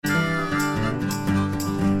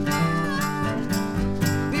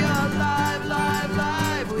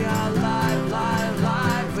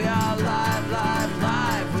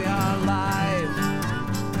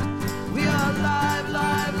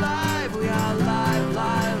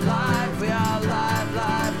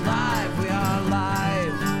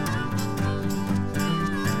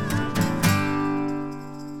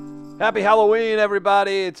Happy Halloween,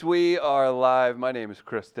 everybody. We are live. My name is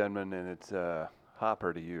Chris Denman, and it's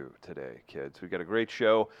Hopper to you today, kids. We got a great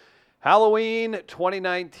show. Halloween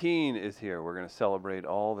 2019 is here. We're going to celebrate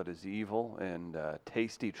all that is evil and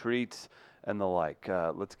tasty treats and the like.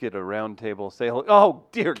 Let's get a round table. Say hello. Oh,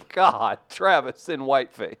 dear God. Travis in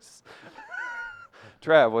whiteface.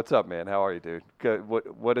 Trav, what's up, man? How are you, dude? Good.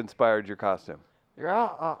 What inspired your costume?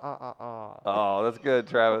 Oh, that's good,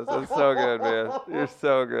 Travis. That's so good, man. You're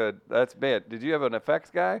so good. That's man. Did you have an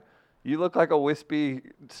effects guy? You look like a wispy,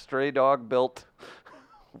 stray dog built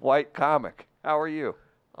white comic. How are you?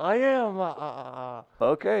 I am.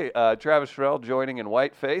 Okay, Travis Shrell joining in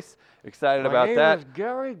whiteface. Excited about that. My name is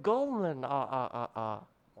Gary Goldman.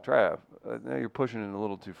 Trav, now you're pushing it a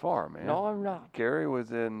little too far, man. No, I'm not. Gary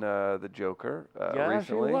was in The Joker Yes, he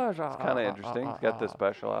recently. was. It's kind of interesting. He's got this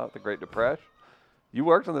special out, The Great Depression. You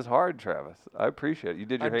worked on this hard, Travis. I appreciate it. You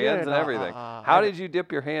did your hands and everything. How did you dip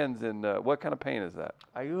your hands in, what kind of paint is that?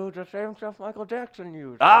 I use the same stuff Michael Jackson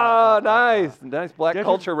used. Ah, nice. Nice black This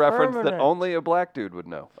culture is reference that permanent. only a black dude would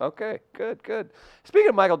know. Okay, good. Speaking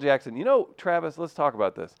of Michael Jackson, you know, Travis, let's talk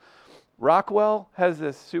about this. Rockwell has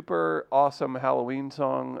this super awesome Halloween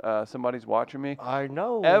song, Somebody's Watching Me. I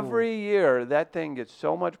know. Every year, that thing gets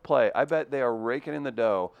so much play. I bet they are raking in the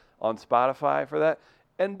dough on Spotify for that.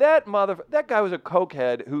 And that guy was a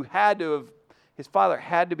cokehead who his father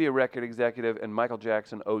had to be a record executive, and Michael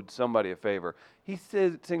Jackson owed somebody a favor. He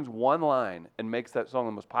sings one line and makes that song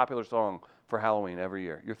the most popular song for Halloween every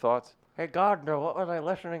year. Your thoughts? Hey, Gardner, what was I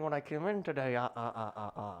listening when I came in today?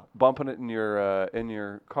 Bumping it in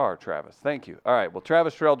your car, Travis. Thank you. All right. Well,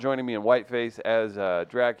 Travis Shrell joining me in whiteface as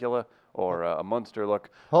Dracula or a Munster look.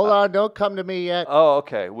 Hold on, don't come to me yet. Oh,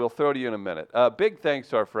 okay. We'll throw to you in a minute. Big thanks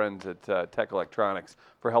to our friends at Tech Electronics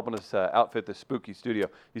for helping us outfit this spooky studio.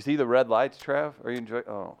 You see the red lights, Trav? Are you enjoying?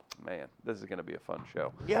 Oh, man. This is going to be a fun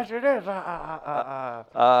show. Yes, it is.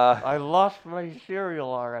 I lost my cereal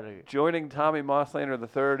already. Joining Tommy Mosslander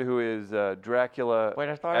III, who is Dracula Wait,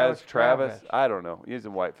 I thought it as was Travis. Travis. I don't know. He's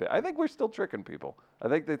in whiteface. I think we're still tricking people. I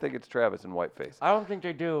think they think it's Travis in whiteface. I don't think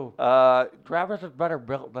they do. Uh, Travis is better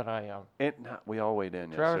built than I am. We all weighed in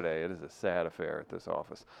Travis- yesterday. It is a sad affair at this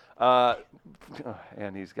office.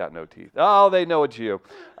 And he's got no teeth. Oh, they know it's you.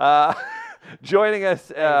 Joining us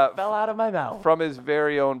It fell out of my mouth. from his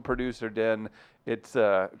very own producer den, it's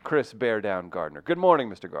Chris Bear Down Gardner. Good morning,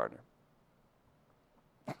 Mr. Gardner.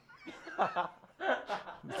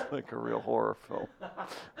 It's like a real horror film.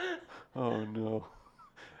 Oh, no.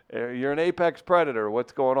 You're an apex predator.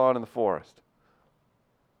 What's going on in the forest?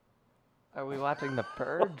 Are we watching The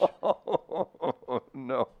Purge? Oh,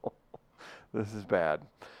 no. This is bad.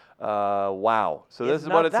 Wow. So this is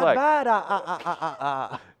not what it's that like.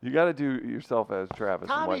 bad. You got to do yourself as Travis. in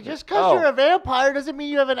Tommy, whiteface. just because you're a vampire doesn't mean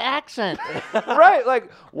you have an accent. Right.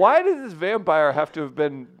 Like, why does this vampire have to have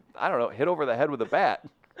been, I don't know, hit over the head with a bat?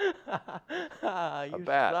 You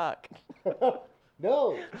bat. suck.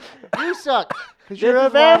 No, you suck because This you're a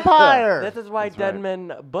is why- vampire. This is why That's right.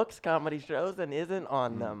 Denman books comedy shows and isn't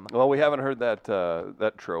on them. Well, we haven't heard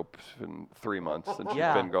that trope in 3 months since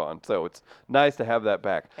Yeah. you've been gone. So it's nice to have that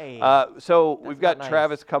back. Hey, So we've got not nice.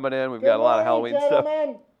 Travis coming in. We've got a lot of Halloween stuff.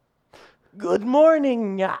 Good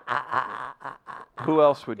morning. Who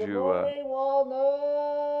else would you?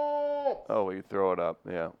 Walnuts. Oh, you throw it up.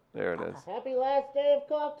 Yeah, there it is. Happy last day of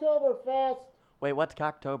Cocktoberfest. Wait, what's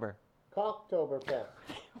Cocktober? Cocktoberfest.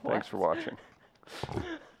 Thanks for watching.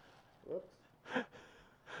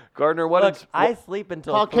 Gardner, what? Look, is- I sleep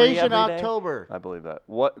until 3 Caucasian every day. October. I believe that.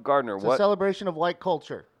 What, Gardner? It's a What? celebration of white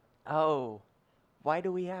culture Oh, why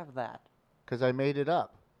do we have that? because I made it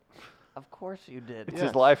up. Of course you did. It's Yes.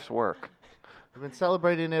 his life's work. I've been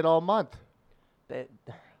celebrating it all month. That-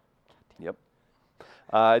 Yep.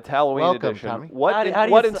 It's Halloween Welcome, edition. Tommy. What? How do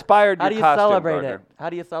you what ce- inspired How your do you costume, celebrate Gardner? it? How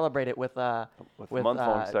do you celebrate it with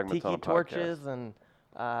month-long segments tiki on a torches and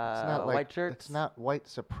It's not like white shirts? It's not white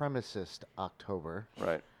supremacist October.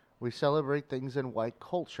 Right. We celebrate things in white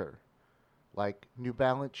culture, like New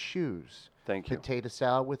Balance shoes, Thank you. potato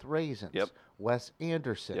salad with raisins, Yep. Wes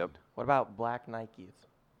Anderson. Yep. What about black Nikes?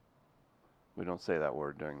 We don't say that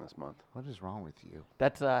word during this month. What is wrong with you?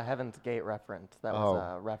 That's a Heaven's Gate reference. That was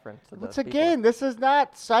Oh. a reference to Once those people. again, this is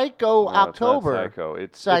not Psycho No, it's not October. psycho.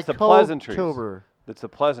 It's the pleasantries. Psycho-tober. It's the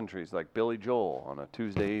pleasantries, like Billy Joel on a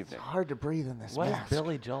Tuesday It's evening. hard to breathe in this What is mask.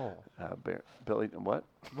 Billy Joel? Billy, what?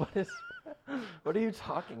 What is? What are you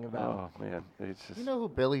talking about? Oh man, it's just You know who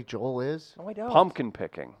Billy Joel is? No, I don't. pumpkin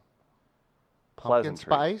picking. Pumpkin Pleasantries.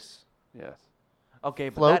 Spice, Yes. Okay,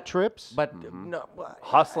 but float that, trips, but Mm-hmm. no, what?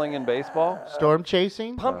 Hustling in baseball. storm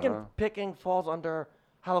chasing. Pumpkin Uh-huh. picking falls under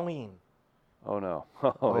Halloween. Oh no!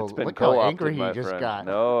 Oh, it's been look how co-opted, angry he my just friend. got.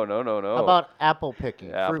 No. How about apple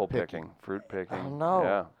picking? apple fruit picking? fruit picking? Oh, no.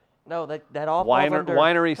 Yeah. No, that all falls under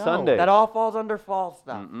Winery No. Sundays. that all falls under fall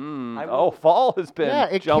stuff. I Oh, will, fall has been Yeah,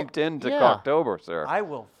 it jumped can't- into yeah. October, sir. I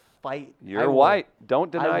will fight. You're I will- white.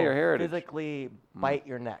 Don't I deny will your heritage. physically bite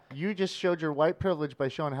your neck. You just showed your white privilege by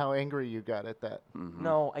showing how angry you got at that.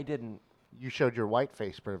 No, I didn't. You showed your white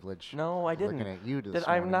face privilege. No, I didn't. Looking at you this That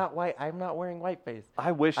I'm morning. not white. I'm not wearing whiteface.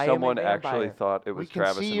 I wish I am a someone actually vampire. thought it We was can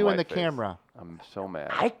Travis see in you in the whiteface. camera. I'm so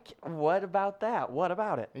mad. What about that? What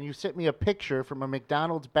about it? And you sent me a picture from a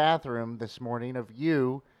McDonald's bathroom this morning of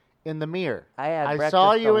you in the mirror. I had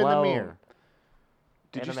saw breakfast you in the alone. mirror.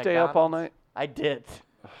 Did in you a stay up all McDonald's. night? I did.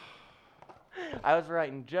 I was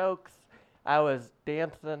writing jokes. I was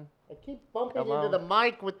dancing. I keep bumping Alone. into the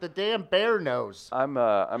mic with the damn bear nose. I'm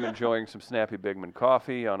enjoying some Snappy Bigman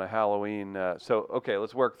coffee on a Halloween. So okay,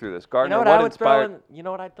 let's work through this. You Gardner, know what what I would throw inspired? in? You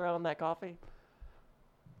know what I'd throw in that coffee?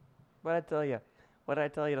 What did I tell you? What did I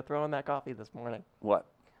tell you to throw in that coffee this morning? What?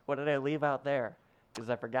 What did I leave out there? Because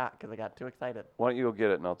I forgot. Because I got too excited. Why don't you go get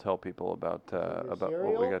it and I'll tell people about what we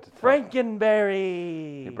cereal? got to tell.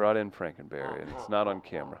 Frankenberry. He brought in Frankenberry, and it's not on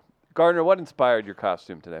camera. Gardner, what inspired your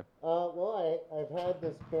costume today? Well, I've had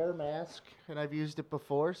this bear mask, and I've used it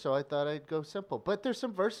before, so I thought I'd go simple. But there's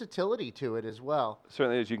some versatility to it as well.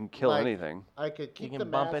 Certainly, as you can kill Like, anything. I could You keep the can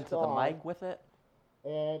bump mask into the on, mic with it.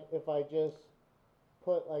 and if I just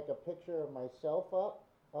put like a picture of myself up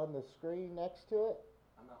on the screen next to it,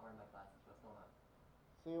 I'm not wearing my glasses. What's going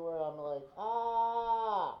on? see where I'm like,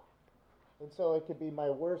 ah! And so it could be my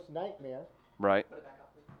worst nightmare. Right.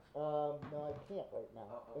 No, I can't right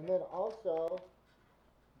now. And then also,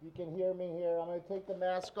 you can hear me here. I'm going to take the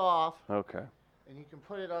mask off, Okay. and you can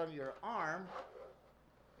put it on your arm,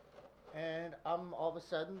 and I'm all of a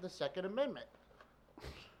sudden the Second Amendment.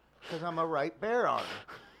 Because I'm a right bear arm.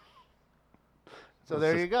 So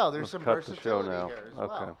there you go. There's some Cut the show versatility now. here as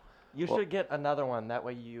Okay. well. You Well- should get another one. That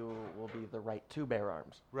way you will be the right two bear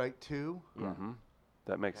arms. Right two. Yeah. Mm-hmm.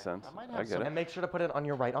 That makes sense. I might I have get some- it. And make sure to put it on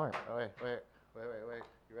your right arm. Oh, wait.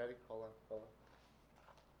 You ready? Hold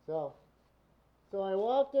on. So I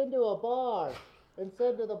walked into a bar and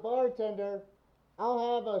said to the bartender,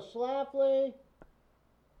 I'll have a Schlafly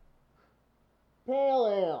Pale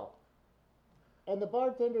Ale. And the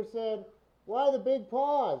bartender said, why the big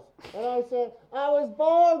pause? And I said, I was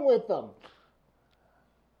born with them.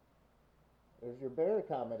 There's your bear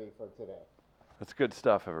comedy for today. That's good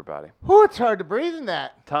stuff, everybody. Whew, it's hard to breathe in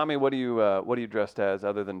that. Tommy, what are you dressed as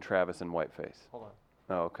other than Travis and Whiteface? Hold on.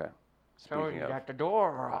 Oh, okay. So Speaking you of, got the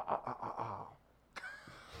door.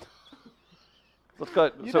 let's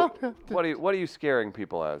go. You So, don't have to- what are you scaring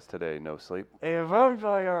people as today? No sleep. A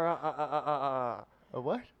vampire. A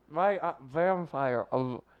what? My vampire.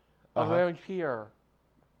 A vampire.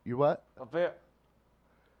 You what?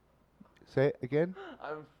 Say it again?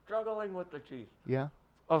 I'm struggling with the cheese. Yeah.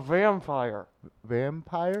 A vampire.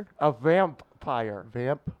 Vampire? A vampire.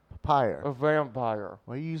 Vampire. A vampire.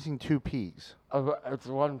 Why are you using two P's? It's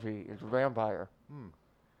one P. It's vampire.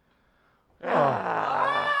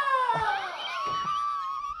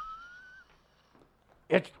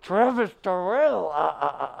 It's Travis Terrell.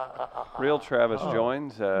 Real Travis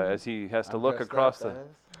joins as he has to look across the.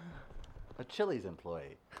 A Chili's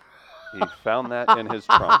employee. He found that in his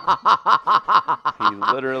trunk.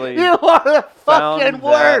 He literally You are the found fucking that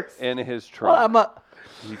worst! in his trunk. Well, I'm a.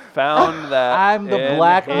 He found that. I'm the in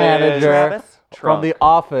black his manager Travis? from the trunk.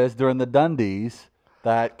 office during the Dundies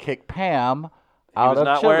that kicked Pam out He was of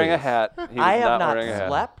not wearing a Chili's. hat. He was I have not wearing a hat.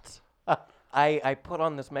 slept. I put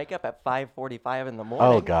on this makeup at 5:45 in the morning.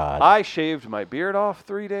 Oh God! I shaved my beard off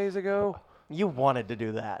 3 days ago. You wanted to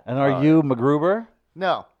do that. And are you MacGruber?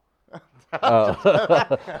 No. Oh,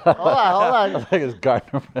 Hold on. I think it's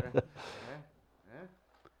Gardner.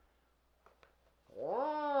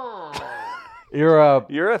 You're a.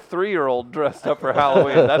 You're a 3-year-old dressed up for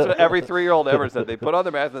Halloween. That's what every 3-year-old ever said. They put on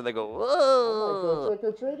their mask and they go, whoa.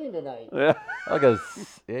 Trick-or-treating tonight. Yeah.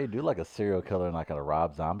 Yeah, you do like a serial killer in like a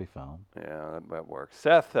Rob Zombie film. Yeah, that works.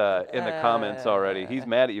 Seth, in the comments already, he's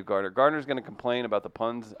mad at you, Gardner. Gardner's going to complain about the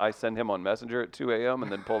puns I send him on Messenger at 2 a.m.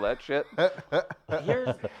 and then pull that shit.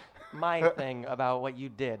 Here's my thing about what you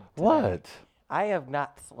did. today. What? I have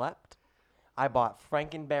not slept. I bought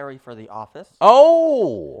Frankenberry for the office.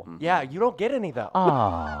 Oh. Yeah, you don't get any though.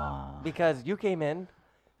 Ah. Because you came in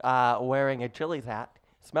wearing a Chili's hat.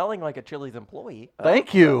 smelling like a Chili's employee.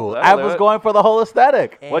 Thank you. that'll I do was it. going for the whole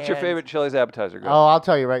aesthetic. What's your And favorite Chili's appetizer? Go. Oh, I'll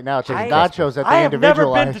tell you right now. It's I- nachos that I they have never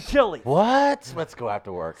individualize. been to Chili's. What? Let's go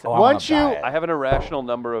after work. Oh, Once I'm on a you- diet. I have an irrational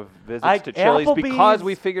number of visits I- to Chili's because Applebee's-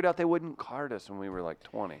 we figured out they wouldn't card us when we were like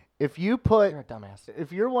 20. If you put, You're a dumbass.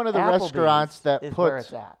 if you're one of the Applebee's restaurants that is where puts,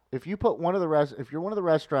 it's at. if you put one of the if you're one of the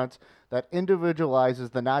restaurants that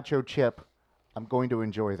individualizes the nacho chip, I'm going to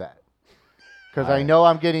enjoy that because I know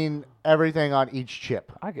I'm getting everything on each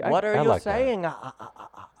chip. What are I you like that. saying?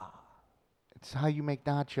 It's how you make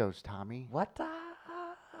nachos, Tommy. What?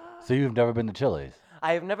 So you've never been to Chili's?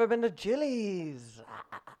 I have never been to Chili's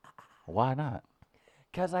Why not?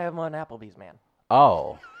 because I am an Applebee's man.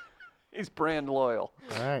 Oh, He's brand loyal.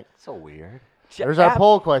 All right. so weird. There's our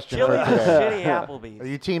poll question for Chili's is today. shitty Applebee's. Are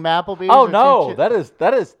you team Applebee's? Oh or team no, Chi- that is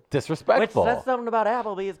Which disrespectful. says something about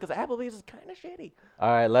Applebee's because Applebee's is kind of shitty. All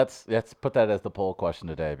right, let's put that as the poll question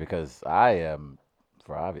today because I am,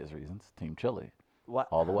 for obvious reasons, Team Chili What?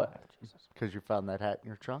 all the way. Because you found that hat in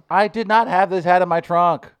your trunk? I did not have this hat in my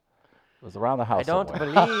trunk. It was around the house. I don't somewhere.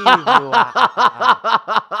 believe you.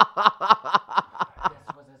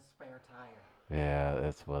 This was his spare tire. Yeah,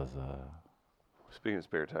 this was. Speaking of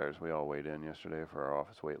spare tires, we all weighed in yesterday for our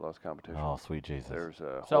office weight loss competition. Oh, sweet Jesus. There's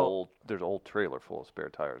a So- whole trailer full of spare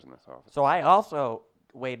tires in this office. So I also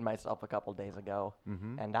weighed myself a couple days ago,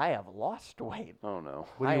 and I have lost weight. Oh no.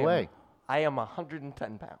 What do I you am- weigh? I am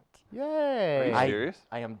 110 pounds. Are Yay. you I- serious?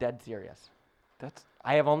 I am dead serious. That's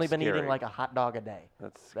I have only been Scary. eating like a hot dog a day.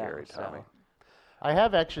 that's scary, So, Tommy. I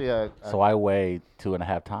have actually a So I weigh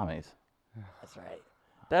 2.5 Tommies. That's right.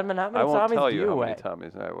 Desmond, how I many won't Tommies tell do you you how weigh? many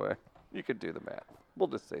Tommies I weigh. You could do the math. We'll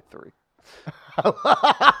just say 3.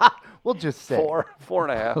 we'll just say. 4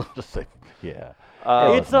 and a half. Just say, yeah.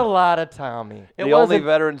 It's a lot of Tommy. It The only wasn't-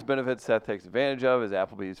 veterans benefit Seth takes advantage of is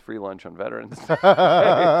Applebee's free lunch on veterans. Hey,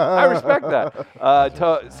 I respect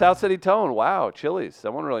that. South City Tone, wow, Chili's.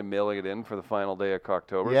 Someone really mailing it in for the final day of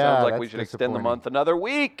October. Yeah, Sounds like we that's should extend the disappointing. month another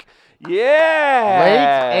week. Yeah.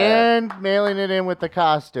 Late and mailing it in with the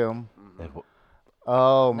costume.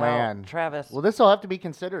 Oh, Now, man. Travis, Well, this will have to be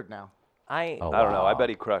considered now. I Oh, I don't know. I wow. bet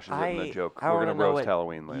he crushes it in the joke. I We're wanna going to know roast what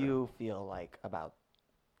Halloween later. you feel like about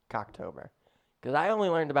Cocktober. Because I only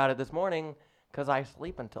learned about it this morning because I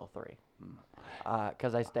sleep until 3.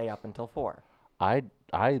 Because I stay up until 4. I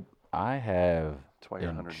have That's why you're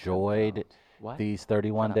 110 enjoyed What? these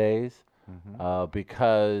 31 days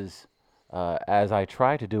because as I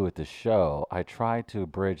try to do with the show, I try to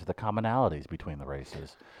bridge the commonalities between the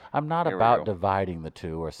races. I'm not Here we about go. dividing the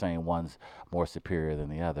two or saying one's more superior than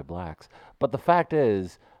the other, blacks. But the fact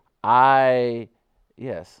is,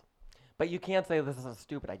 yes. But you can't say this is a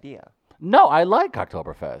stupid idea. No, I like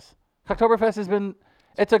Oktoberfest. Oktoberfest has been,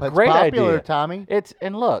 it's a But it's great popular, idea. Tommy.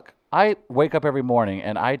 And look, I wake up every morning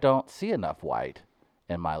and I don't see enough white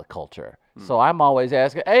in my culture. So I'm always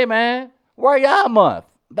asking, hey man, where y'all month?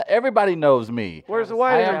 Everybody knows me. Where's the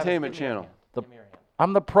White I am- Entertainment Give me your Channel? hand. The- Give me your hand.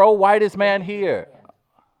 I'm the pro-whitest man here.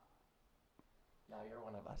 Now you're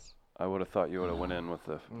one of us. I would have thought you would have went in with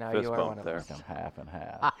the Now fist you are bump one of there. us. I'm half and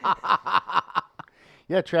half.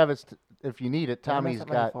 Yeah, Travis, if you need it, Did I mess Tommy's up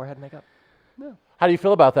my got. forehead makeup. How do you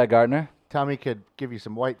feel about that, Gardner? Tommy could give you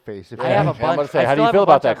some white face. If I you have a need. I'm gonna bunch. say, I how do still you have feel a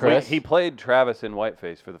about bunch that, of- Wait, Chris? he played Travis in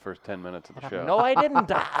whiteface for the first 10 minutes of the show. No, I didn't.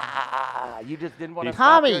 You just didn't want to.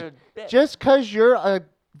 Tommy, just because you're a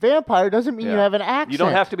vampire doesn't mean you Yeah. have an accent. You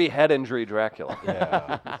don't have to be head injury Dracula.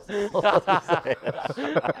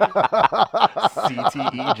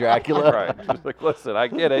 CTE Dracula. Right. Just like, listen, I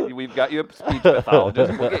get it. We've got you a speech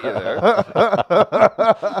pathologist. We'll get you there.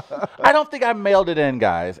 I don't think I mailed it in,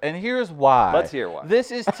 guys. And here's why. Let's hear why.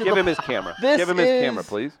 This is to Give the, him his camera. This Give him his is- camera,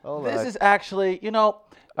 please. Hold This on. is actually,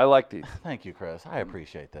 I like these. thank you, Chris. I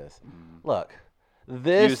appreciate this. Look,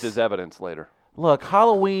 this Used as evidence later. Look,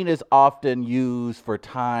 Halloween is often used for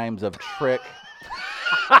times of trick.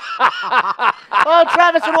 Oh,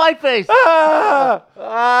 Travis and Whiteface.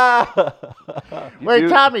 Wait, do-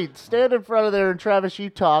 Tommy, stand in front of there, and Travis, you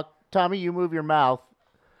talk. Tommy, you move your mouth.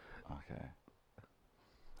 Okay.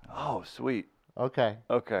 Oh, sweet. Okay.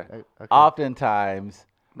 Okay. Okay. Oftentimes,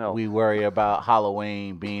 No. we worry about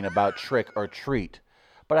Halloween being about trick or treat.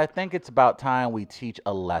 But I think it's about time we teach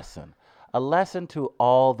a lesson. A lesson to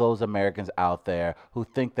all those Americans out there who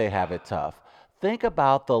think they have it tough. Think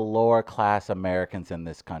about the lower class Americans in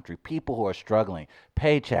this country, people who are struggling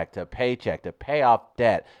paycheck to pay off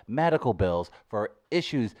debt, medical bills for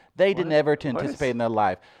issues they didn't ever to What is- anticipate in their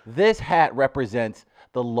life. This hat represents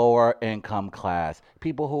the lower income class,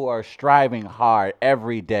 people who are striving hard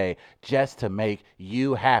every day just to make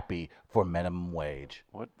you happy for minimum wage.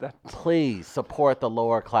 What that? Please support the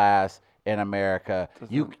lower class in America,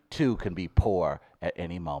 you too can be poor at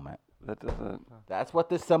any moment. That doesn't. That's what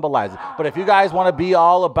this symbolizes. But if you guys want to be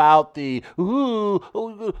all about the,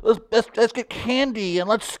 let's get candy and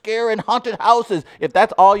let's scare in haunted houses, if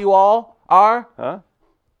that's all you all are, Huh?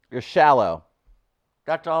 you're shallow.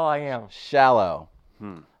 That's all I am. Shallow.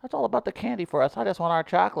 That's all about the candy for us. I just want our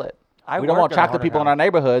chocolate. I We don't work want in a chocolate haunted people in our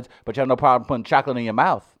neighborhoods, but you have no problem putting chocolate in your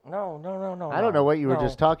mouth. No. I don't know what you were no.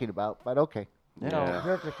 just talking about, but okay. No, Yeah.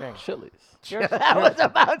 here's the thing. Chili's. That was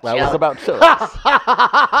about That was about Chili's.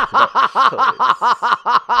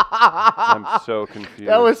 I'm so confused.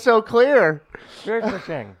 That was so clear. Here's the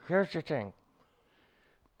thing.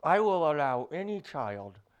 I will allow any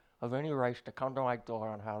child of any race to come to my door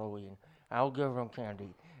on Halloween. I'll give them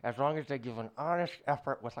candy as long as they give an honest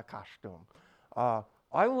effort with a costume.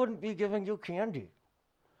 I wouldn't be giving you candy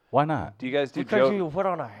Why not? Do you guys do because joke? you put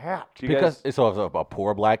on a hat. Do you Because guys, so if a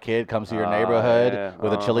poor black kid comes to your Oh, neighborhood yeah.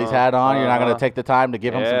 with a Chili's hat on, you're not going to take the time to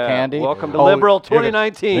give him some Yeah. candy? Welcome to Oh, Liberal you're gonna-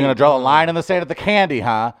 2019. You're going to draw a line in the sand at the candy,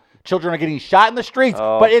 huh? Children are getting shot in the streets,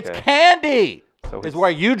 but it's Okay. candy. So Is it's-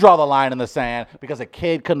 where you draw the line in the sand because a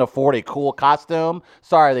kid couldn't afford a cool costume.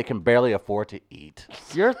 Sorry, they can barely afford to eat.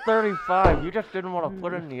 You're 35. You just didn't want to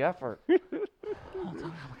put in the effort.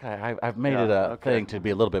 Okay, I've made it a okay. thing to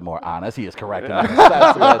be a little bit more honest. He is correct in that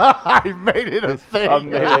assessment. I made it a thing. I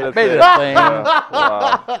made it a Made it thing. a thing.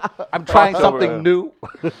 Wow. I'm trying Crossover. something new.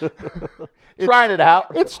 Trying it out.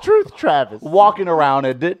 It's truth, Travis. Walking around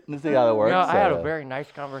it. Didn't see how it works. You know, I had a very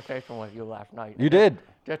nice conversation with you last night. You did.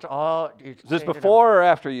 That's all. Is this before or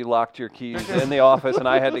after you locked your keys in the office and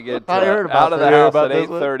I had to get I heard about out of the this. You heard house about at this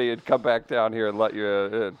one? 8:30 and come back down here and let you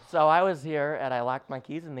in? So I was here and I locked my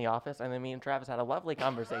keys in the office, and then me and Travis had a lovely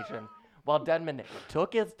conversation while Denman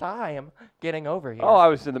took his time getting over here. Oh, I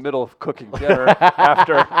was in the middle of cooking dinner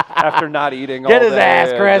after not eating Get all his day ass,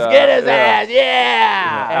 and, Chris. Get his yeah. ass.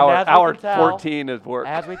 Yeah. And Hour, as we hour can tell- 14 is work.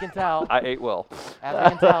 As we can tell, I ate well. as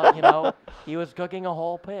we can tell, you know, he was cooking a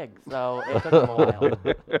whole pig, so it took him a while.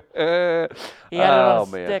 He had it on a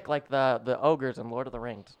stick like the ogres in Lord of the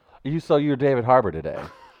Rings. You're David Harbour today.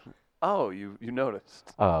 Oh, you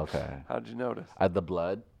noticed. Oh, okay. How'd you notice? I had the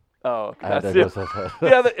blood. Oh, okay. I had That's to it.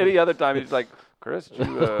 go Any other time he's like, Chris, did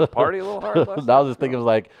you party a little hard last I was just thinking, it was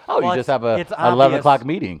like, oh, Well, you just have a it's 11 obvious. o'clock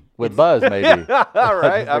meeting with Buzz, maybe. All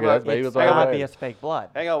right. I figured that's maybe It's what's all right. obvious fake blood.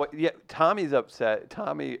 Hang on. Wait, yeah, Tommy's upset.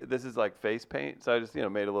 Tommy, this is like face paint, so I just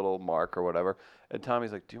made a little mark or whatever. And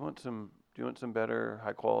Tommy's like, "Do you want some better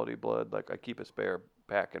high quality blood? Like I keep a spare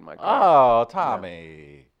pack in my car." Oh,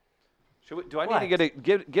 Tommy. Do I need to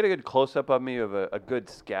get a good close up of me of a good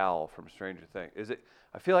scowl from Stranger Things? Is it?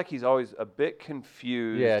 I feel like he's always a bit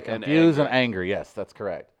confused. Yeah, confused and angry. Yes, that's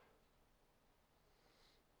correct.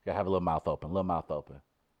 You gotta have a little mouth open.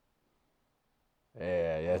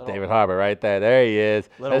 Yeah, that's David Harbour right there. There he is.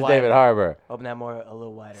 Little That's David wider. Harbour. Open that more a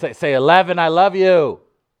little wider. Say 11, I love you.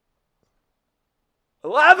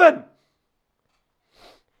 11.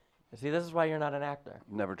 See, this is why you're not an actor.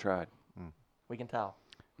 Never tried. We can tell.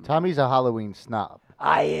 Tommy's a Halloween snob.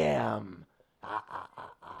 I am.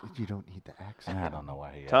 You don't need the accent. I don't know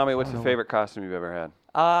why he Tommy, what's the favorite costume you've ever had?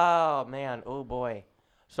 Oh, man. Oh, boy.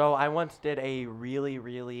 So I once did a really,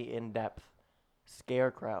 really in-depth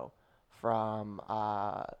scarecrow from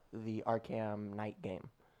the Arkham Knight game.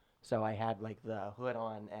 So I had, like, the hood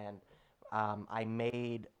on, and I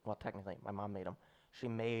made, well, technically, my mom made them. She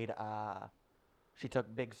made, she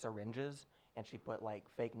took big syringes, and she put, like,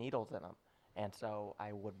 fake needles in them. And so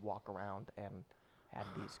I would walk around and had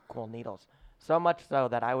these cool needles. So much so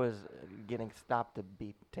that I was getting stopped to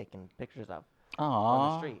be taken pictures of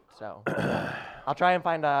on the street. So I'll try and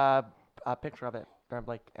find a picture of it during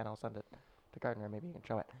Blake, and I'll send it to Gardner. Maybe you can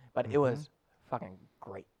show it. But it was fucking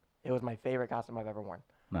great. It was my favorite costume I've ever worn.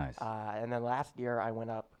 Nice. And then last year I went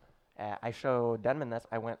up. I showed Denman this.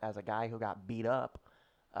 I went as a guy who got beat up.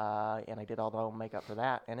 And I did all the home makeup for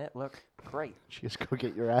that, and it looked great. Just go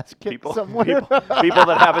get your ass kicked People somewhere. people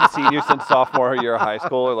that haven't seen you since sophomore year of high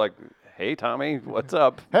school are like, "Hey, Tommy, what's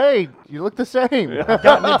up? Hey, you look the same.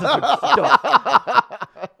 Gotten into some stuff.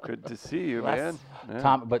 Good to see you, Less- man." Yeah.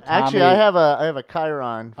 Tommy, Actually, I have a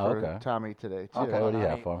Chiron for Okay. Tommy today too. Okay. What do you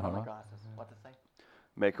have Tommy, for him, oh my huh? glasses. What to say?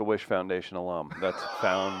 Make-A-Wish Foundation alum. That's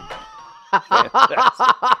found.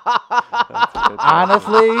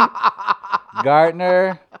 Honestly,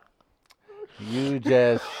 Gardner, you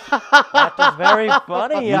just That is very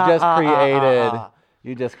funny.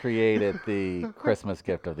 you just created the Christmas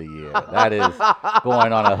gift of the year. That is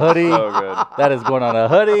going on a hoodie. So good. That is going on a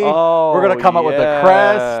hoodie. Oh, We're gonna come up with a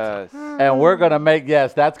crest. And we're gonna make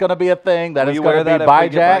that's gonna be a thing. That Will is you gonna wear be that if we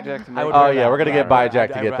get Byjack. Byjack to I make would it? Oh wear yeah, that. we're gonna Yeah, get right. Byjack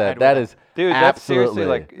to I'd get wear that. That that. is Dude, that's seriously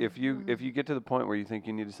absolutely. like if you get to the point where you think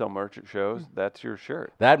you need to sell merch at shows, that's your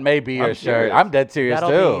shirt. That may be your I'm shirt. serious. I'm dead serious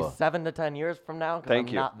That'll too. be 7 to 10 years from now. 'Cause Thank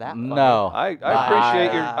I'm you. Not that funny. No, I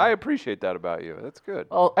But- appreciate that about you. That's good,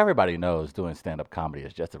 Well, everybody knows doing stand-up comedy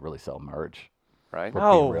is just to really sell merch. right? We're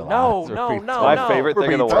No, being real no, honest. We're no, being no, totally- My favorite we're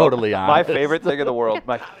thing in the being world. totally My honest. favorite thing in the world.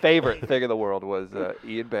 My favorite thing in the world was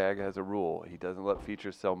Ian Bagg has a rule. He doesn't let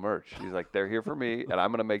features sell merch. He's like, they're here for me, and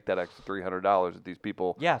I'm going to make that extra $300 that these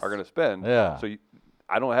people Yes. are going to spend. Yeah. So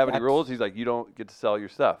I don't have any That's- rules. He's like, you don't get to sell your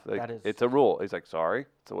stuff. Like, That is- it's a rule. He's like, sorry,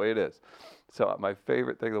 it's the way it is. So my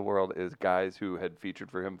favorite thing in the world is guys who had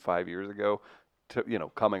featured for him 5 years ago,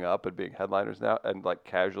 coming up and being headliners now, and like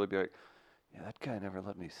casually be like, yeah, that guy never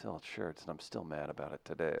let me sell shirts, and I'm still mad about it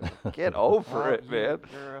today. Like, get over Well, it, man.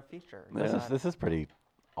 You're a feature. This is pretty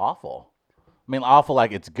awful. I mean, awful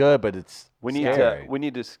like it's good, but it's We need scary.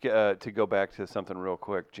 to go back to something real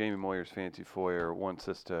quick. Jamie Moyer's Fancy Foyer wants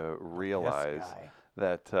us to realize guy.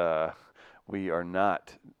 that we are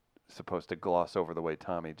not supposed to gloss over the way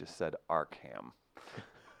Tommy just said Arkham.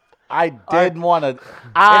 I didn't want to.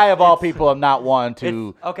 I, of all people, am not one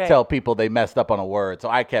to it's- okay. tell people they messed up on a word, so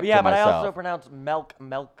I kept Yeah, to but I myself. also pronounce milk.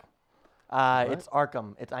 It's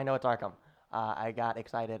Arkham. I know it's Arkham. I got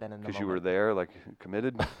excited and in the Because you were moment. there, like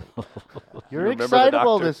committed. You're remember the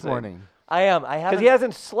excitable doctor this saying- morning. I am. I Because haven't. he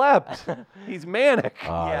hasn't slept. He's manic.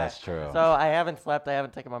 Oh, yeah. that's true. So I haven't slept. I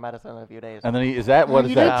haven't taken my medicine in a few days. and then is that what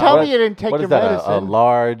You is didn't that? tell What- me you didn't take what your is that? A medicine.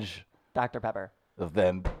 large. Dr. Pepper.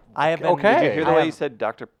 Then I have been. Okay. Did you hear the I way have- he said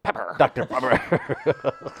Dr. Pepper? Dr. Pepper.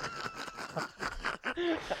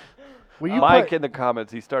 Will you Mike put- in the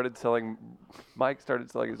comments, Mike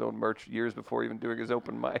started selling his own merch years before even doing his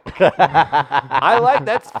open mic.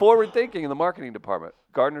 That's forward thinking in the marketing department.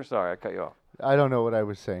 Gardner, sorry, I cut you off. I don't know what I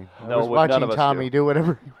was saying. I No, was none watching of us Tommy do. do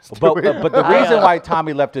whatever he was but doing. but the reason why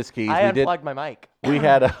Tommy left his keys, I we did. unplugged my mic. We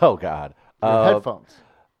had oh god. Your headphones.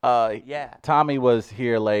 Yeah. Tommy was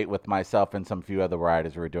here late with myself and some few other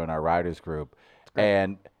writers. We were doing our writers group,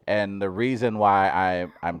 and the reason why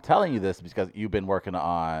I'm telling you this is because you've been working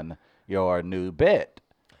on your new bit,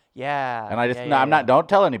 Yeah. and I just yeah, no, yeah, I'm yeah. not. Don't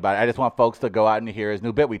tell anybody. I just want folks to go out and hear his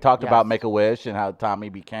new bit. We talked about Yes. Make a Wish and how Tommy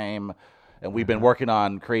became, and we've been working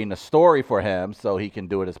on creating a story for him so he can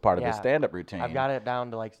do it as part of his Yeah. stand-up routine. I've got it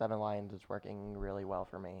down to like 7 lines. It's working really well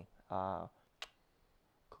for me.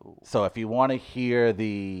 Cool. So if you want to hear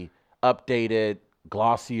the updated,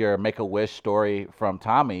 glossier Make a Wish story from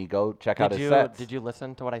Tommy, go check out his sets. Did you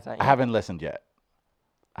listen to what I sent you? I haven't listened yet.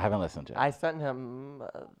 I sent him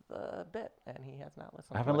the bit, and he has not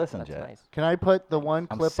listened. I haven't to it. listened That's yet. Nice. Can I put the one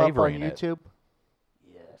I'm clip up on savoring it. YouTube?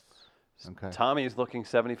 Yes. Okay. Tommy is looking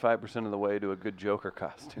 75% of the way to a good Joker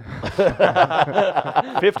costume.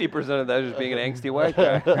 50% of that is being an angsty white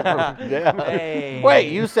guy. Yeah. Hey. Wait,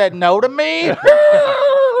 you said no to me? Boy.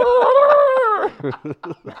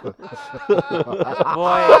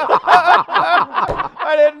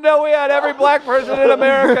 I didn't know we had every black person in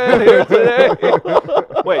America in here today.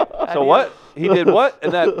 Wait, so what? He did what?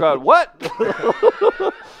 And that crowd, what?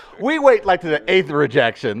 We wait like to the 8th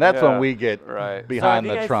rejection. That's Yeah, when we get right. So behind have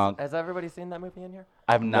you the guys- trunk. Has everybody seen that movie in here?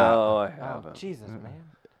 I've not. No, I Oh, haven't. Jesus, man.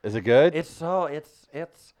 Is it good? It's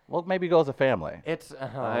Well, maybe go as a family.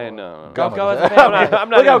 I know. Go as a I'm family. not, I'm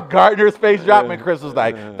not look how even- Gardner's face dropped and Chris was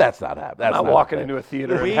like, that's not happening. I'm That's not walking happening." into a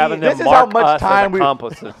theater and We- having This them is how mark much us time as we-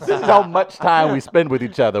 accomplices. This is how much time we spend with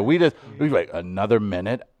each other. We like another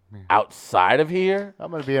minute outside of here.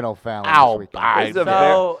 I'm going to be in O'Fallon this Ow! weekend. It's a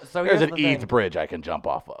So There's here's an the Eads thing. Bridge I can jump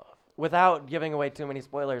off of. Without giving away too many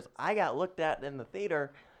spoilers, I got looked at in the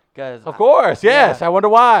theater because. Of course, yes. Yeah. I wonder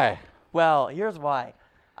why. Well, here's why.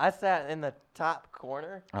 I sat in the top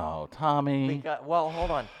corner. Oh, Tommy. Because, well, hold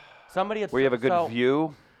on. Somebody had Where you have a good so,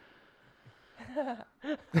 view.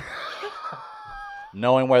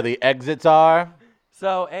 Knowing where the exits are.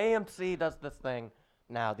 So AMC does this thing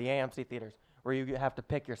now, the AMC theaters, where you have to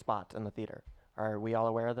pick your spots in the theater. Are we all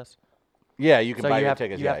aware of this? Yeah, you can So buy you your have-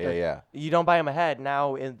 tickets. you Yeah, have yeah, to- yeah. You don't buy them ahead.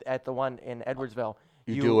 Now at the one in Edwardsville,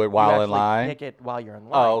 You do it while in actually line? Pick it while you're in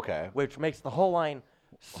line. Oh, okay. Which makes the whole line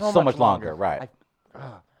so So much longer, right.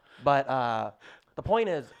 But the point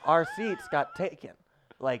is, our seats got taken.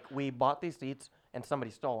 Like, we bought these seats, and somebody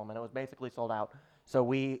stole them, and it was basically sold out. So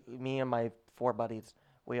me and my 4 buddies,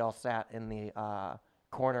 we all sat in the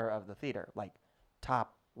corner of the theater, like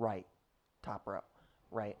top right, top row,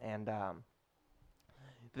 right? And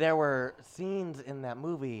there were scenes in that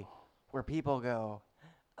movie where people go,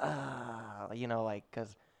 like,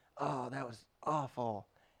 because, oh, that was awful.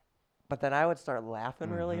 but then I would start laughing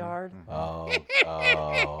really hard. Oh.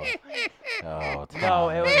 No,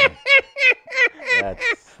 Tommy. it was.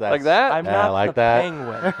 That's Like that? I'm Yeah, not like the that.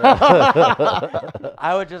 penguin.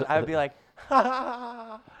 I would be like,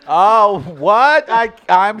 Oh, what?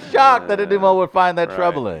 I'm shocked that anyone would find that Right.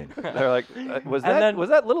 troubling. They're like, was And that then- was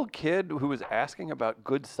that little kid who was asking about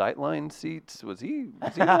good sightline seats? Was he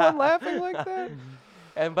the one laughing like that?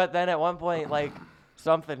 but then at one point, like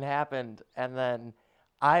something happened, and then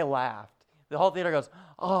I laughed. The whole theater goes,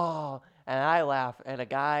 oh, and I laugh, and a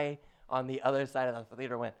guy on the other side of the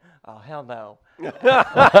theater went, oh, hell no.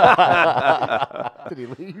 Did he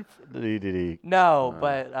leave? Did he? No,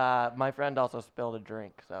 but my friend also spilled a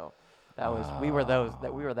drink, so that was we were that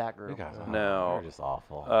You group. guys are No. You're just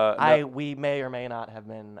awful. We may or may not have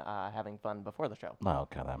been having fun before the show. No,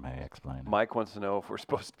 okay, that may explain it. Mike wants to know if we're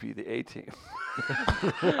supposed to be the A team.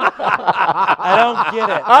 I don't get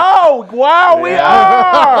it. Oh, wow, we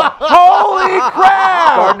are! Holy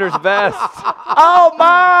crap! Gardner's vest. Oh,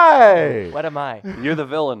 my! What am I? You're the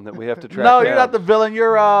villain that we have to track No, down. you're not the villain.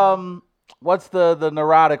 You're, what's the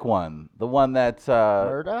neurotic one? The one that's,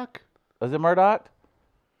 Murdoch? is it Murdoch?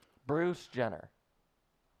 Bruce Jenner.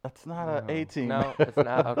 That's not an A-team. No, it's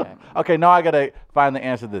not. Okay. Okay, now I got to find the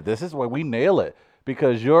answer to this. This is where we nail it.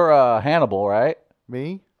 Because you're Hannibal, right?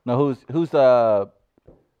 Me? No, who's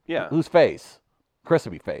Yeah. whose face? Chris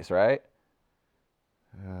would be face, right?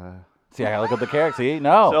 See, I gotta look at the character. See,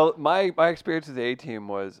 no. So my experience with the A team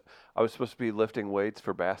was I was supposed to be lifting weights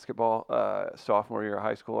for basketball sophomore year of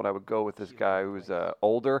high school, and I would go with this guy who was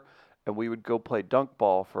older, and we would go play dunk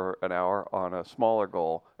ball for an hour on a smaller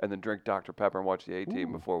goal, and then drink Dr. Pepper and watch the A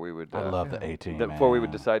team before we would. I love the A-team, Before we would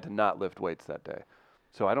man. decide to not lift weights that day.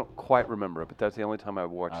 So I don't quite remember it, but that's the only time I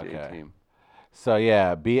watched the Okay. A team. So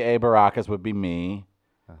yeah, B.A. Baracus would be me.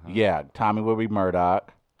 Yeah, Tommy would be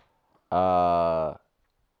Murdoch.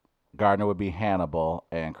 Gardner would be Hannibal,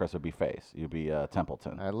 and Chris would be Face. You'd be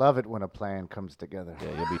Templeton. I love it when a plan comes together.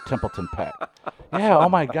 Yeah, you'll be Templeton Peck. Yeah, oh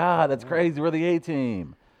my God, that's crazy. We're the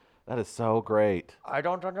A-team. That is so great. I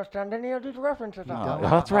don't understand any of these references. No,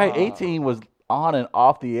 that's right. A-team was on and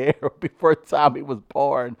off the air before Tommy was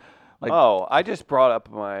born. Like, Oh, I just brought up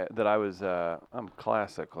that I was I'm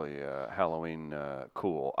classically Halloween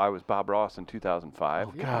cool. I was Bob Ross in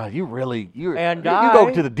 2005. God, you really you And you go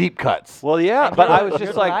I- to the deep cuts. Well, yeah, And but you know I was what- just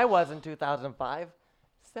here's what like, I was in 2005,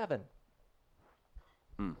 7.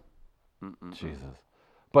 Jesus.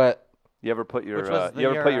 But you ever put your Which was the you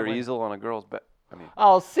ever year put I your went- easel on a girl's back? I mean,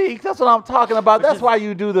 oh, see, that's what I'm talking about. That's why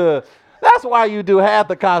you do half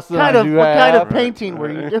the costumes Kind of, you what kind have. of painting were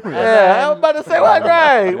you doing? Yeah, I was about to say, what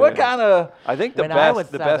great. What kind of? I think the When I was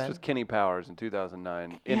best the best 7 was Kenny Powers in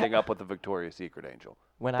 2009, ending up with the Victoria's Secret Angel.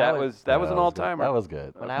 When That I was an good. all timer. That was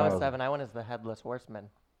good. When I was 7, I went as the Headless Horseman.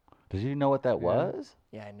 Did you know what that was?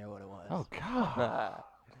 Yeah, I knew what it was. Oh God.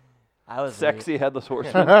 I was Sexy headless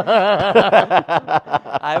horseman.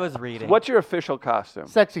 I was reading. What's your official costume?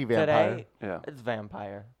 Sexy vampire. today? Yeah. It's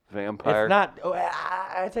vampire. Vampire. It's not. Oh,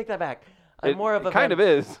 I take that back. I'm It more of a kind of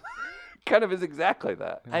is. Kind of is exactly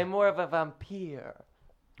that. I'm more of a vampire.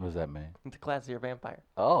 What does that mean? It's a classier vampire.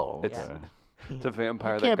 Oh, It's okay. it's a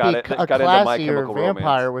vampire that Can't got be it. a That got into My classier Chemical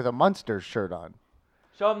vampire Romance. with a Munster shirt on.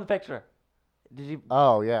 Show him the picture. Did you?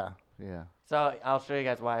 Oh yeah, yeah. So I'll show you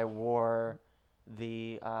guys why I wore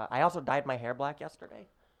the. I also dyed my hair black yesterday.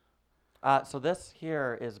 So this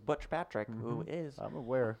here is Butch Patrick, who is I'm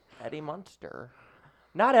aware. Eddie Munster.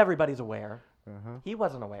 Not everybody's aware. He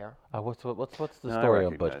wasn't aware. What's the No, I story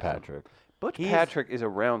of Butch recognize him. Patrick? Butch He's- Patrick is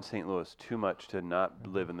around St. Louis too much to not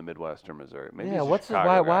live in the Midwest or Missouri. Maybe Yeah, he's a what's his,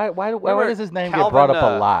 Chicago why guy. why does his name get Calvin, brought up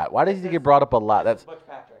a lot? Why does he get brought up a lot? That's Butch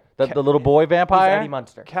Patrick. the little boy He's vampire. Eddie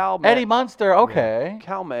Munster. Cal May, Eddie Munster. Okay.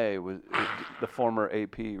 Cal May was the former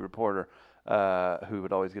AP reporter who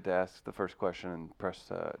would always get to ask the first question in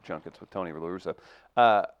press junkets with Tony La Russa.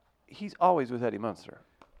 He's always with Eddie Munster.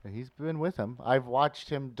 He's been with him. I've watched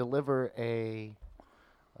him deliver a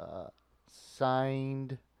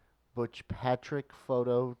signed Butch Patrick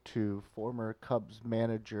photo to former Cubs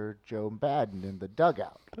manager Joe Madden in the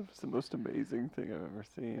dugout. That was the most amazing thing I've ever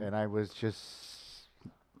seen. And I was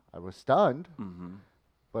stunned, Mm-hmm.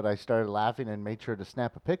 but I started laughing and made sure to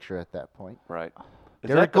snap a picture at that point. Right. Is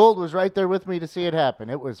Derek that the- Gould was right there with me to see it happen.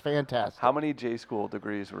 It was fantastic. How many J school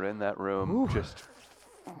degrees were in that room? Just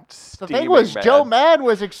The thing was, Joe Madden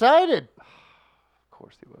was excited. Of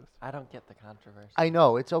course he was. I don't get the controversy. I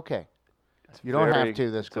know, it's okay. You don't very- have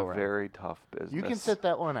to this It's go a around. very tough business. You can sit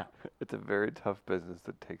that one out. It's a very tough business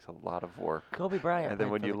that takes a lot of work. Kobe Bryant. And then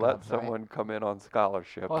played when for you the let Cubs, right? someone come in on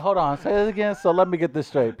scholarship, Well, hold on. Say it again. So let me get this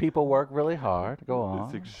straight. People work really hard. Go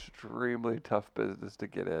it's on. extremely tough business to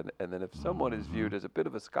get in. And then if someone is Mm-hmm. viewed as a bit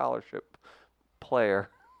of a scholarship player,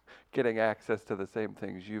 getting access to the same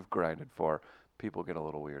things you've grinded for, people get a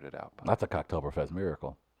little weirded out. by it. That's a Cocktoberfest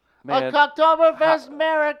miracle. Man, a Cocktoberfest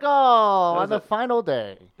miracle on is the it? final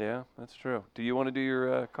day. yeah, that's true. Do you want to do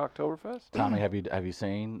your Cocktoberfest? Tommy, have you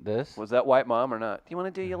seen this? Was that White Mom or not? Do you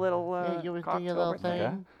want to do your little Yeah, you was doing your little Cocktober thing.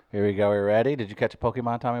 Okay. Here we go. We ready? Did you catch a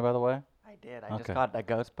Pokemon, Tommy? By the way. I did. I Okay. just caught a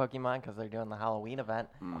ghost Pokemon because they're doing the Halloween event,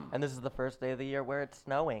 Hmm. and this is the first day of the year where it's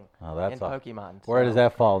snowing Oh, in that's all. Pokemon. Where so does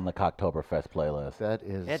that fall in the Cocktoberfest playlist? That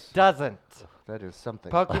is It doesn't. that is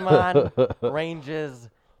something. Pokemon ranges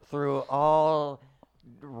through all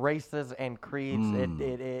races and creeds.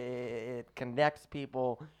 It connects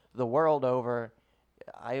people the world over.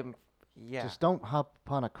 Yeah. Just don't hop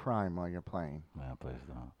upon a crime while you're playing. Yeah, please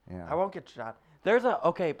don't. Yeah. I won't get shot.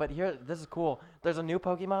 Okay, but here, this is cool. There's a new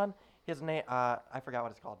Pokemon. His name, I forgot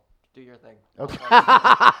what it's called. Do your thing. Okay.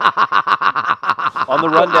 On the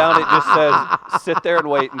rundown, it just says, sit there and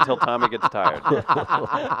wait until Tommy gets tired.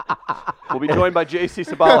 We'll be joined by JC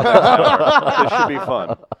Sabala next hour. This should be fun.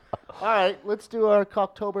 All right, let's do our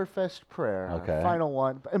Cocktoberfest prayer. our Okay. Final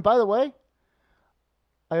one. And by the way,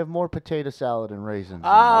 I have more potato salad and raisins. in the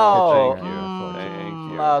Oh, kitchen Thank here. you.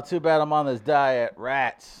 Thank you. Oh, too bad I'm on this diet.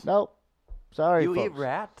 Rats. Nope. Sorry, You eat folks.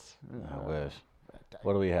 rats? I wish.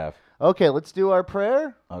 What do we have? Okay, let's do our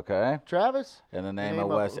prayer. Okay. Travis? In the name name of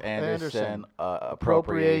of Wes Anderson, Anderson,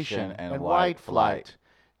 appropriation and white flight.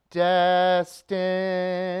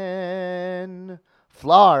 Destin,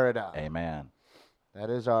 Florida. Amen. That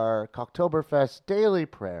is our Cocktoberfest daily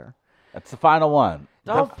prayer. That's the final one.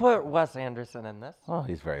 Don't put Wes Anderson in this. Oh,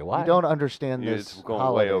 he's very You white. don't understand Yeah, this it's going way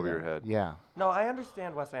holiday, over though. your head. Yeah. No, I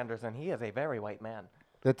understand Wes Anderson. He is a very white man.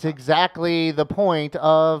 That's exactly the point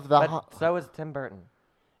of the But so is Tim Burton.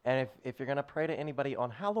 And if you're going to pray to anybody on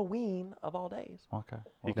Halloween of all days, Okay.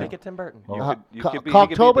 make it Tim Burton. You Uh, could- you Co- could be- he could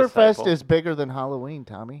be a Cocktoberfest disciple. is bigger than Halloween,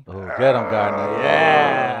 Tommy. Oh, get him, Gardner.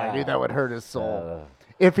 Yeah. I knew that would hurt his soul. Uh,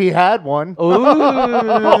 If he had one. Ooh. So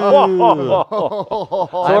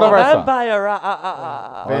what of our song? Vampire.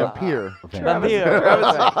 Vampire.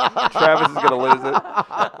 Vampire. Travis is going to lose it.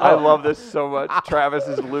 I love this so much. Travis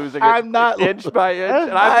is losing it I'm not inch by inch,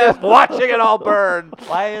 and I'm just watching it all burn.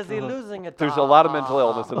 Why is he losing it? There's a lot of mental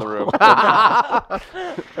illness in the room,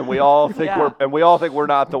 and we all think we're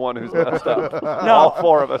not the one who's messed up. No, All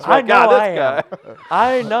four of us. I Like, God, know this I am. guy.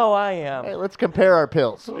 I know I am. Hey, let's compare our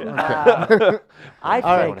pills. Okay. I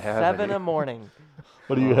right. take 7 in the morning.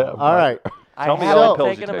 What do you have? All right. Tell me I how many haven't pills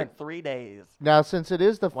taken you them in take. 3 days. Now, since it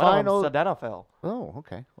is the One of final. them's sildenafil. Oh,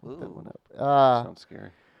 okay. Look that one Ooh. up. Sounds scary.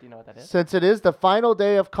 Do you know what that is? Since it is the final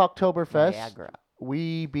day of Cocktoberfest, Niagara.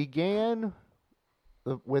 we began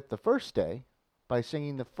with the first day by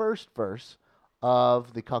singing the first verse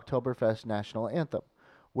of the Cocktoberfest national anthem,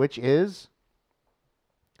 which is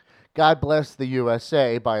God Bless the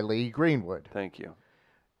USA by Lee Greenwood. Thank you.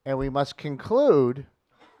 And we must conclude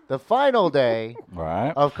the final day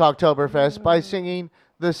Right. of Cocktoberfest by singing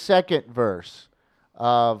the second verse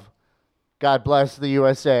of God Bless the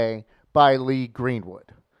USA by Lee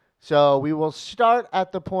Greenwood. So we will start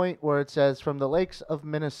at the point where it says, from the lakes of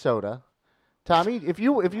Minnesota. Tommy, if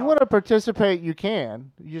you want to participate, you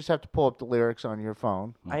can. You just have to pull up the lyrics on your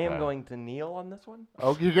phone. I am Okay. going to kneel on this one.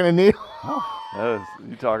 Oh, you're going to kneel? That is,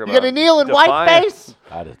 you talk about. You're going to kneel in white defiant. face?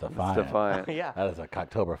 That is defiant. Defiant. Yeah. That is a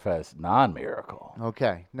Cocktoberfest non-miracle.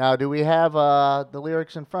 Okay. Now, do we have the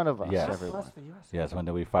lyrics in front of us, Yes. everyone? Bless the USA. Yes, when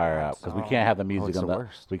do we fire up? Because we can't have the music it's on the the.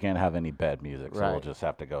 worst. We can't have any bed music, so we'll Right. just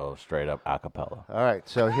have to go straight up a cappella. All right.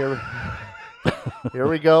 So here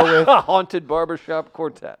we go with Haunted Barbershop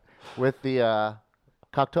Quartet. the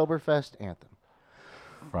Cocktoberfest anthem.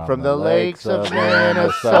 From the lakes of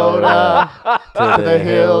Minnesota to the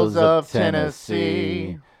hills of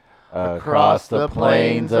Tennessee, across the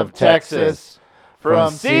plains of Texas,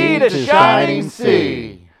 from sea to shining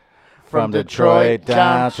sea, from Detroit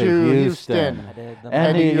down to Houston, I did the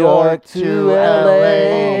and New New York to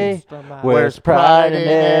LA, where's pride in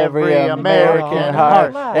every American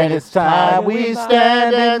heart, and it's time we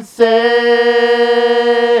stand and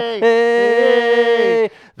say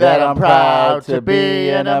that I'm proud to be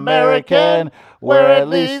an American, where at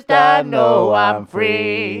least I know I'm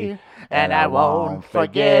free. And I won't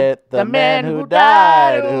forget the men who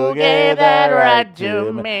died, who gave that right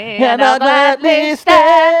to me. And I'll gladly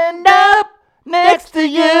stand up next to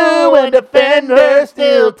you and defend her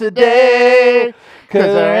still today. 'Cause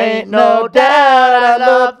there ain't no doubt I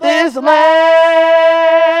love this land.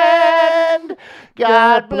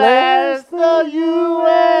 God bless the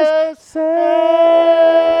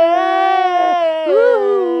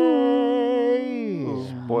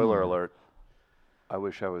USA. Spoiler alert. I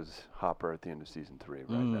wish I was Hopper at the end of season 3 right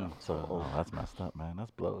now. So, that's messed up, man.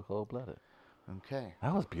 That's cold-blooded. Okay.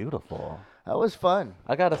 That was beautiful. That was fun.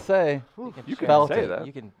 I gotta say, You can felt say it. that.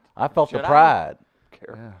 You can. I felt the Should I? pride.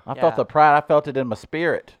 Care. I felt Yeah. the pride. I felt it in my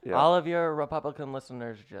spirit. Yeah. All of your Republican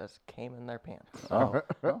listeners just came in their pants. Oh,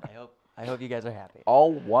 I hope you guys are happy.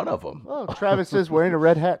 all one of them. Oh, Travis is wearing a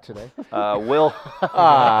red hat today. Will.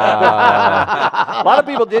 Ah. A lot of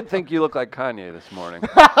people did think you looked like Kanye this morning.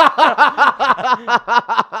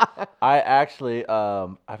 I actually, You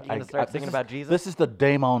gonna start singing about Jesus? This is the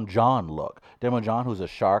Damon John look. Damon John, who's a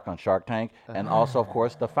shark on Shark Tank, and also, of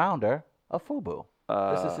course, the founder of FUBU.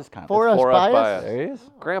 This is his kind For of. us For us bias. bias. There he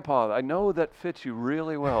is. Grandpa, I know that fits you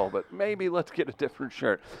really well, but maybe let's get a different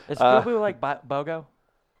shirt. Is FUBU like BOGO?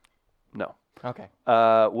 No. Okay.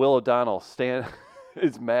 Will O'Donnell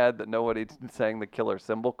is mad that nobody sang the killer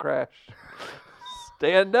cymbal crash.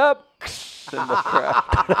 Stand up, cymbal crash.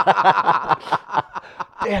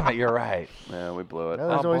 Damn it, you're right. Man, we blew it. No,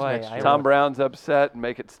 there's Oh, always boy, next I year. Tom Brown's upset.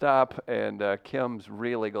 Make it stop. And Kim's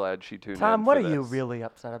really glad she tuned in. Tom, what for are you this. really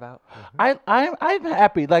upset about? I'm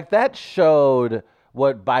happy. Like, that showed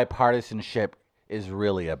what bipartisanship is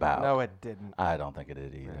really about. No, it didn't. I don't think it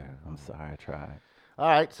did either. I'm sorry, I tried. All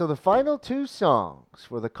right, so the final 2 songs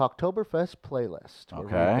for the Cocktoberfest playlist. Where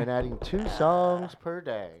Okay. We've been adding 2 songs per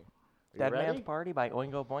day. You Dead ready? Man's Party by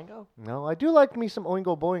Oingo Boingo? No, I do like me some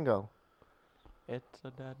Oingo Boingo. It's a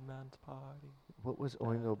dead man's party. What was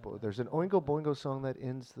Oingo Boingo? There's an Oingo Boingo song that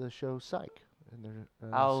ends the show Psych. And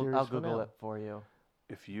I'll Google it for you.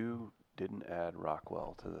 If you didn't add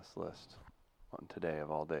Rockwell to this list on today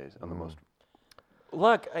of all days, on the most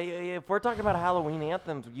Look, if we're talking about Halloween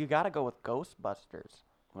anthems, you got to go with Ghostbusters.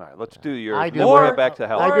 All right, let's do yours. I Then do. we'll Or- get back to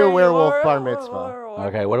hell. I do Werewolf Bar Mitzvah.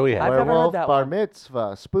 Okay, what do we have? I've never heard Werewolf that Bar one.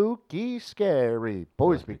 Mitzvah, spooky, scary,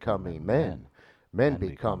 boys becoming men, men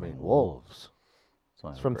becoming wolves. It's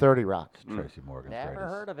It's from 30 Rock. Tracy Morgan's Never greatest.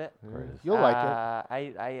 heard of it. greatest. You'll like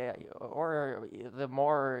it. Or the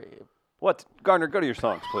more. What? Gardner, go to your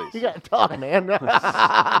songs, please. You got to talk, man.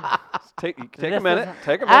 Take a This minute. is-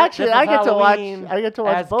 Take a minute. Actually, This I is get to watch. Halloween I get to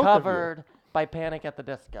watch as both covered by Panic at the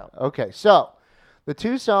Disco. of you. Okay, so the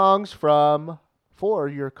 2 songs for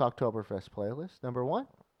your Cocktoberfest playlist. Number 1,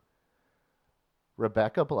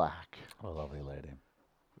 Rebecca Black, What a lovely lady.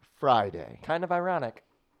 Friday. Kind of ironic.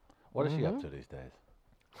 What is she up to these days?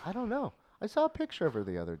 I don't know. I saw a picture of her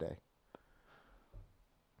the other day,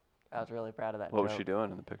 I was really proud of that. What was joke. she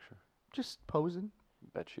doing in the picture? just posing.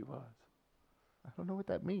 Bet she was. I don't know what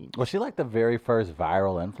that means. Was she like the very first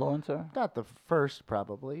viral influencer? Not the first,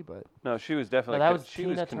 probably, but No, she was definitely. that was she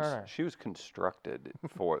Tina was Turner. she was constructed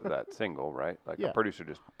for that single, right? Like Yeah. a producer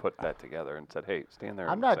just put that together and said, "Hey, stand there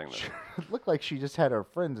I'm and not sing this." sure. It looked like she just had her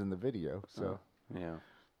friends in the video. So, Yeah.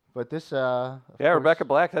 but this, Yeah, of course- Rebecca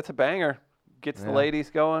Black. That's a banger. Gets the Yeah. ladies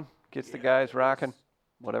going. Gets the guys rocking.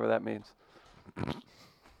 Whatever that means. And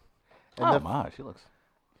Oh the, my, she looks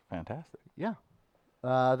fantastic. yeah.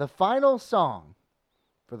 The final song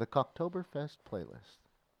for the Cocktoberfest playlist.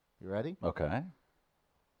 You ready? Okay.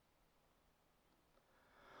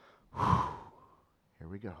 Here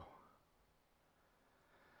we go.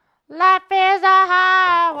 Life is a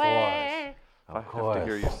highway. If I have to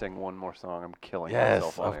hear you sing one more song, I'm killing Yes,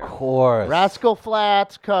 myself on of air. course. Rascal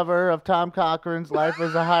Flatts cover of Tom Cochran's "Life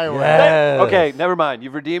Is a Highway." Yes. Okay, never mind.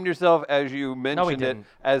 You've redeemed yourself as you mentioned it didn't.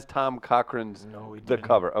 as Tom Cochran's No, we the didn't.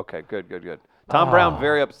 cover. Okay, good. Tom Brown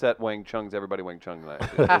very upset. Wang Chung's everybody Wang Chung tonight.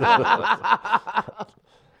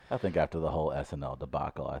 I think after the whole SNL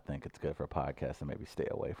debacle, I think it's good for podcasts to maybe stay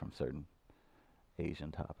away from certain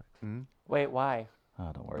Asian topics. Wait, why?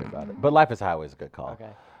 Oh, don't worry about it. But Life is Highway is a good call.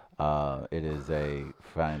 Okay. It is a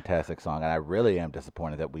fantastic song, and I really am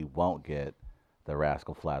disappointed that we won't get the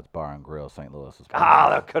Rascal Flatts Bar and Grill St. Louis.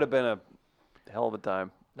 that could have been a hell of a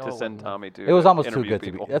time No, to it send wouldn't. Tommy to. It was almost too interview good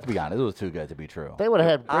people. to be. Let's be honest. It was too good to be true. They would have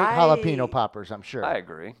had great I- jalapeno poppers, I'm sure. I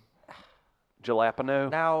agree.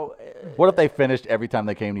 Jalapeno. Now, What if they finished every time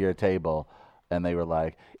they came to your table, and they were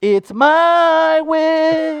like, "It's my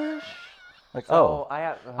wish." Like, so I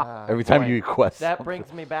have. every time boy, you request. That something.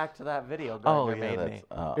 brings me back to that video Oh Gardner yeah, made me.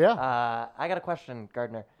 that's. Yeah. I got a question,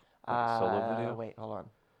 Gardner. solo video? Wait, hold on.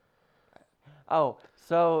 Oh,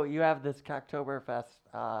 so you have this Cocktoberfest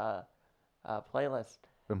playlist.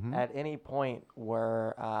 Mhm. At any point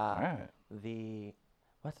were Alright. the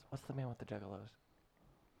what's the man with the juggalos?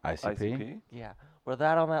 ICP? Yeah. Was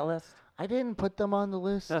that on that list? I didn't put them on the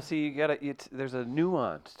list. Now, see, you gotta. There's a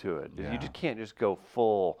nuance to it. Yeah. You just can't just go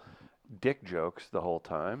full dick jokes the whole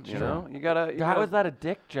time. You Sure. know, you gotta. How is that a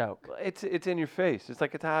dick joke? It's in your face. It's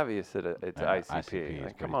like it's obvious that it's Yeah, ICP. ICP is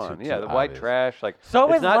Like, come pretty on, too yeah, the white obvious. trash. Like So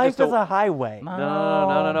it's is not life just is a highway.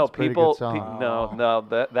 No. It's a pretty good People, song. no.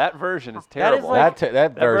 That version is That is terrible. like-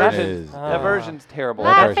 That version is. that version's terrible.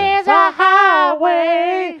 That version. is a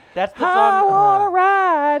highway. That's the I song. wanna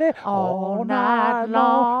ride it all night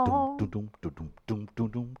long. I'm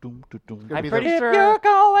be pretty the- If sure. you're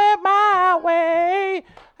going my way,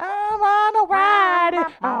 I wanna ride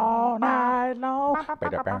it all night long.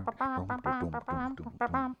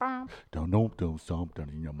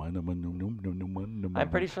 I'm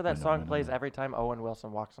pretty sure that song plays every time Owen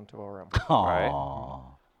Wilson walks into a room. Aw.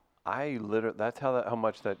 I literally, that's how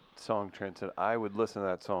much that song transcended. I would listen to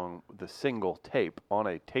that song, the single tape, on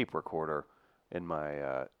a tape recorder in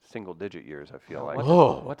my single digit years, I feel like.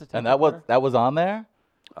 Oh, What's a tape and that was recorder? on there?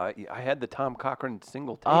 I had the Tom Cochran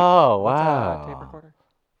single tape. Oh What's a wow! tape recorder?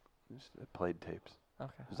 It played tapes.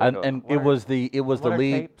 Okay. It was like And What it are- was the what are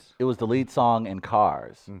lead tapes? it was the lead song in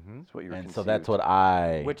Cars, that's what you were and so that's confused. what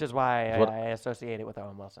I. Which is why What- I associate it with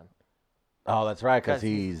Owen Wilson. Oh, that's right, because 'Cause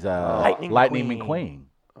he's he's Lightning Lightning McQueen. McQueen.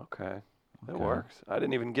 Okay. That Okay. works. I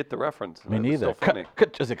didn't even get the reference. Me That was neither. still funny.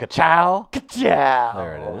 Is it Ka-chow? Yeah.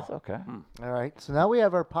 There it is. Okay. All right. So now we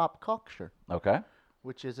have our pop culture, Okay.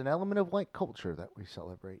 which is an element of white culture that we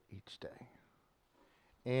celebrate each day.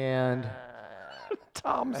 And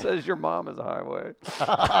Tom says your mom is a highway.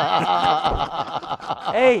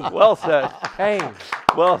 Hey. Well said. Hey.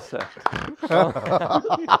 Well said.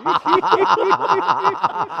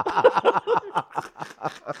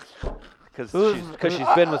 Because she's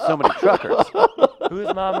been with so many truckers.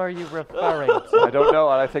 Whose mom are you referring to? I don't know,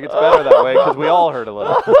 and I think it's better that way because we all heard a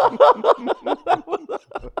little.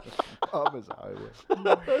 Mama's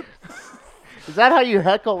highway. Is that how you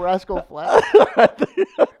heckle Rascal Flatts?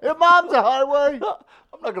 Your mom's a highway.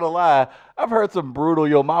 I'm not gonna lie. I've heard some brutal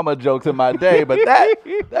yo mama jokes in my day, but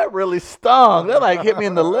that really stung. That like hit me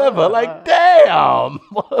in the liver. Like, damn.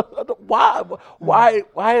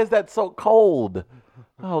 Why is that so cold?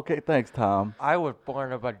 Oh, okay, thanks, Tom. I was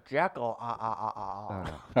born of a jackal. All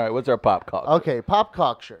right, what's our pop culture? Okay, pop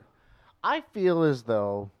culture. I feel as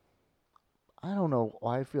though, I don't know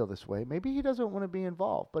why I feel this way. Maybe he doesn't want to be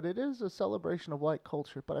involved, but it is a celebration of white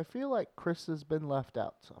culture. But I feel like Chris has been left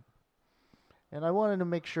out some. And I wanted to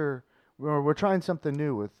make sure we're trying something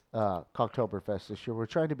new with Cocktoberfest this year. We're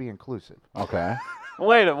trying to be inclusive. Okay.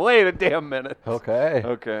 Wait a damn minute. Okay.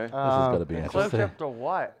 Okay. This is gonna be interesting. Inclusive to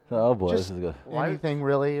what? Oh boy, Just this is good. anything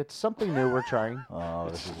really. It's something new we're trying. Oh,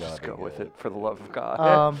 this is gonna Just be go good. with it for the love of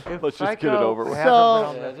God. If Let's just get it Psycho over with. hasn't been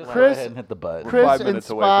on Yeah, this just list- Chris- go ahead and hit the button. Chris 5 minutes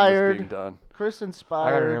away from this being inspired- done. Chris I got an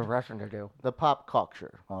inspired impression to do. the pop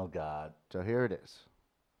culture. Oh God. So here it is.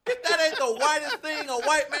 That ain't the whitest thing a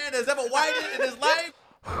white man has ever whited in his life.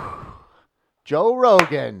 Joe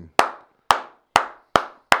Rogan.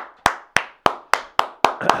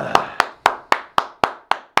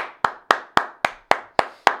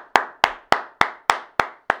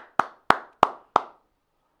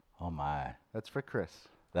 Oh my. That's for Chris.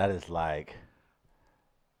 That is like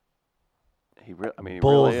He really, I mean, he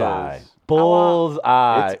bullseye. really is.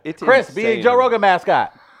 Bullseye. It's Chris being Joe insane. Rogan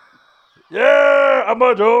mascot. Yeah, I'm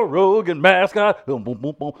a Joe Rogan mascot. Boom, boom,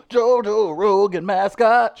 boom, boom. Joe Rogan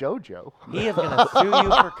mascot. JoJo. He is gonna sue you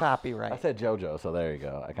for I copyright. said JoJo, so there you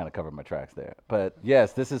go. I kind of covered my tracks there. But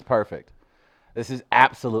yes, this is perfect. This is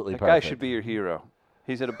absolutely That perfect. guy should be your hero.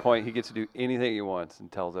 He's at a point he gets to do anything he wants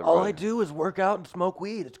and tells everybody. All I do is work out and smoke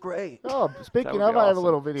weed. It's great. Oh, speaking would of, be I have a awesome.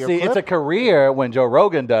 little video See, clip. it's a career when Joe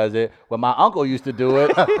Rogan does it. When my uncle used to do it,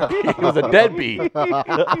 he was a deadbeat.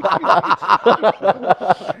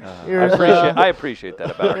 Here's, I appreciate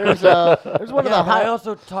that about him. there's one Yeah, of the but I high.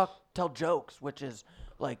 also tell jokes, which is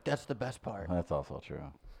like that's the best part. That's also true.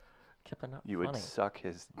 Kipping up You would funny. suck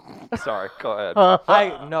his. Sorry, go ahead.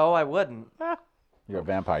 I wouldn't. You're a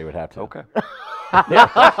vampire. You would have to. Okay.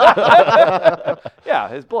 Yeah,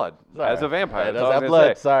 his blood as a vampire. Yeah, that's all I that was blood.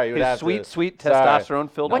 gonna say. Sorry, you would his have sweet, to. sweet Sorry.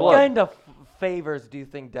 testosterone-filled What blood. kind of favors do you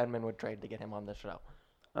think Denman would trade to get him on the show?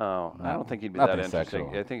 Oh, I don't think he'd be Nothing that interesting.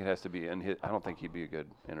 sexual. I think it has to be in his. I don't think he'd be a good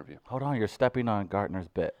interview. Hold on, you're stepping on Gartner's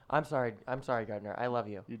bit. I'm sorry, Gardner. I love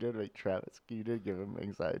you. You did make Travis. You did give him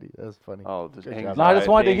anxiety. That was funny. Oh, the Good job. anxiety. No, I just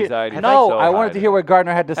wanted to hear. anxiety is No, so I wanted high to hear what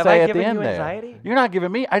Gardner had to Have say I at the given end you there. anxiety? You're not giving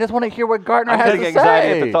me. I just want to hear what Gardner I'm has getting to anxiety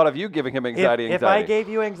say. at the thought of you giving him anxiety. If I gave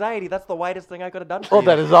you anxiety, that's the whitest thing I could have done for Oh, you.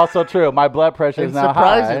 that is also true. My blood pressure And is now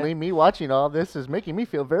surprisingly, high. me watching all this is making me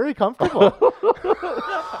feel very comfortable.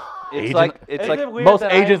 It's like it's Is like it weird Most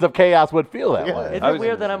that agents of chaos would feel that Yeah. way. Is I it was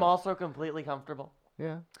weird gonna that I'm say- also completely comfortable?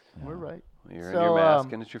 Yeah, we're right. you're in So, your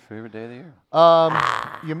mask and it's your favorite day of the year.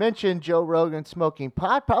 You mentioned Joe Rogan smoking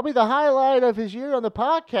pot. Probably the highlight of his year on the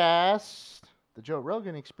podcast, the Joe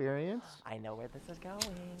Rogan Experience. I know where this is going.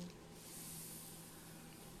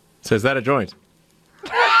 So is that a joint?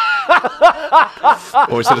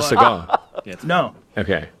 Or is it a cigar? No,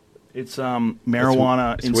 Okay. it's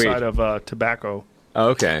marijuana It's weed. inside of tobacco. Oh,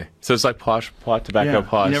 okay. So it's like posh pot tobacco Yeah.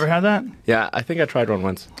 posh. You never had that? Yeah, I think I tried one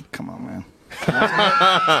once. Come on, man.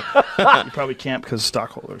 You probably can't because of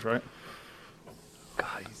stockholders, right?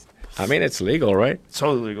 I mean, it's legal, right? It's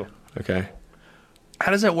totally legal. Okay.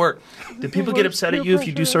 How does that work? Do people get upset at you if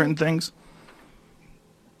you do certain things?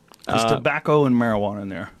 There's tobacco and marijuana in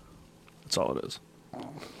there. That's all it is.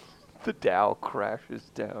 The Dow crashes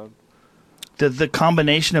down. The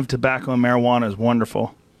combination of tobacco and marijuana is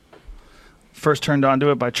wonderful. First turned onto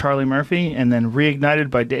it by Charlie Murphy and then reignited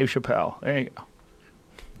by Dave Chappelle. There you go.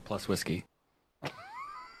 Plus whiskey.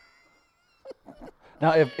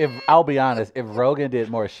 Now, if I'll be honest, if Rogan did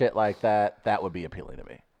more shit like that, that would be appealing to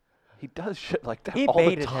me. He does shit like that He all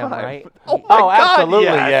baited the him, time. right? Oh, my Oh, God, absolutely,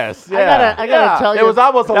 yes. yes. Yeah. I gotta tell you, It was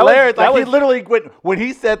almost That was- hilarious. that Like he was- literally when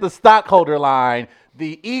he said the stockholder line,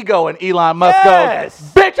 the ego in Elon Musk Yes.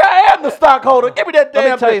 goes, "Bitch, I am the stockholder. Give me that Let me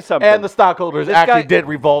damn tell you thing." something. And the stockholders This actually guy- did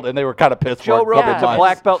revolt, and they were kind of pissed Joe for a couple Rogan's a months.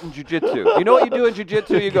 black belt in jiu-jitsu. You know what you do in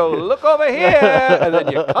jiu-jitsu? You go, look over here, and then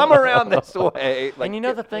you come around this way. Like, And you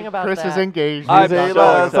know the thing about Chris that? is engaged. I'm He so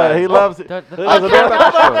loves, excited. he loves The- the- There's a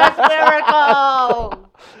the- miracle.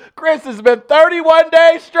 Chris has been 31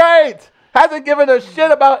 days straight. Hasn't given a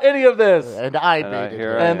shit about any of this. And I And I baited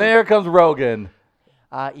hear him. it. And there comes Rogan.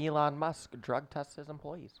 Elon Musk drug tests his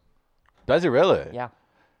employees. Does he really? Yeah.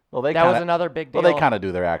 Well, they That was kinda- another big deal. Well, they kind of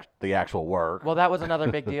do the actual work. Well, that was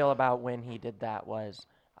another big deal about when he did that was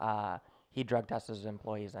he drug tests his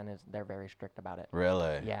employees and they're very strict about it.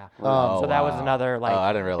 Really? Yeah. Oh, so that was wow. another like. Oh,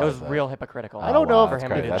 I didn't It realize was that. real hypocritical. I don't know wow, if that's for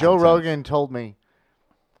him crazy. to do That's that. Joe intense. Rogan told me,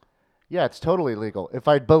 yeah, it's totally legal. If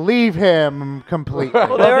I believe him completely. Well,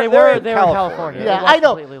 Well, they're they in were in California. California. yeah, It was I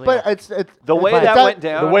know, completely but legal. it's the way but that went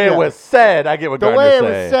down. The way Yeah. it was said, I get what the Gardner way it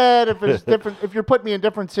say. was said, if it's different, if you're putting me in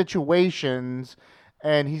different situations,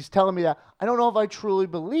 and he's telling me that, I don't know if I truly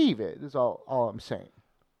believe it. Is all I'm saying.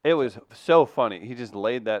 It was so funny. He just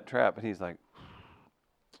laid that trap, and he's like,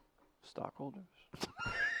 stockholders?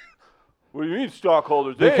 What do you mean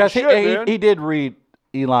stockholders? They ain't Because shit, man. he did read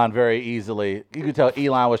Elon very easily. You could tell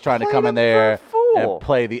Elon was trying to come in there fool. and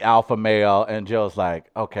play the alpha male, and Joe's like,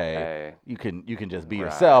 okay, Hey. you can just be Right.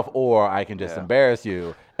 yourself, or I can just Yeah. embarrass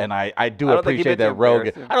you. And I do I don't think he appreciate meant to that Rogan.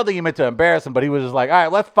 embarrass him. I don't think he meant to embarrass him, but he was just like, all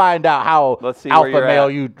right, let's find out how Let's see where alpha you're male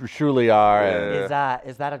at. you truly are. And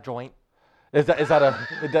Is that a joint? is that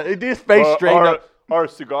his face straightened up? Or a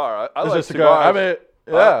cigar. I It's like a cigar. I cigars.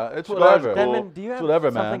 mean, yeah, it's cigars whatever. cool. Denman, do you It's have whatever,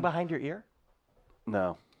 something man. behind your ear?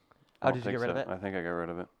 No. I Oh, don't did you think get rid of so. it? I think I got rid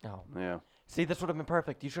of it. No. Yeah. See, this would have been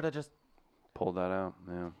perfect. You should have just. Pulled that out.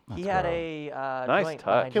 Yeah. He had a Nice joint touch.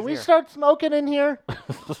 behind Can his we ear. start smoking in here?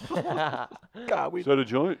 God, Is that a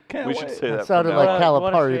joint? Can't we should wait. say That that. sounded from like now on. You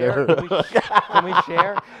wanna Calipari share? there. Can we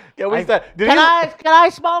share? Yeah, we I- said. Did Can he, I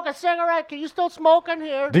smoke a cigarette? Can you still smoke in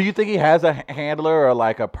here? do you think he has a handler or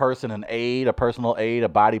like a person, an aide, a personal aide, a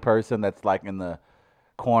body person that's like in the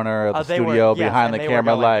corner of the They were- studio yes, behind and the they were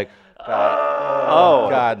camera, going, like, Oh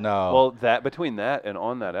God, no. Well, that between that and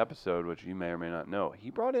on that episode, which you may or may not know, he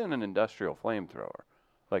brought in an industrial flamethrower.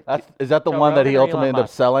 Like Is that the Joe one that he Rogan or ultimately Elon ended up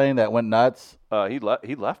Musk? selling that went nuts? he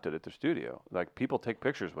left it at the studio. Like people take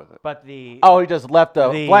pictures with it. But the Oh, he just left a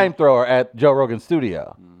The- flamethrower at Joe Rogan's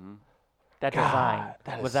studio. that God, design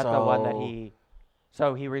that was is that the one that so- he.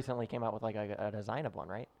 So he recently came out with like a design of one,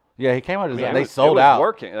 right? Yeah, he came out. Yeah, They it sold was out.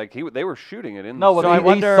 working. Like they were shooting it in. No, the but So I he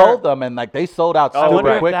wonder- sold them and like they sold out Oh, I super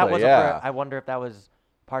wonder if quickly. that was Yeah, I wonder if that was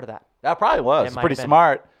part of that. that probably was. It It's might pretty have been.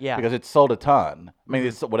 smart. Yeah. because it sold a ton. I mean,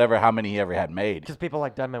 it's whatever how many he ever had made. Because people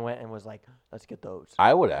like Dunman went and was like, "Let's get those.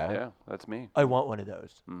 I would have. Yeah, that's me. I want one of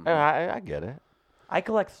those." I get it. I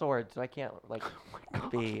collect swords, so I can't like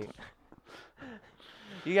be.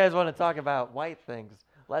 You guys want to talk about white things?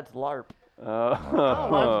 Let's LARP. Oh,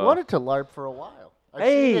 I've wanted to LARP for a while. I've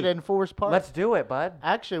Hey, seen it in Forest Park. Let's do it, bud.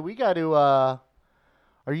 Actually, we got to.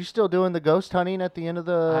 Are you still doing the ghost hunting at the end of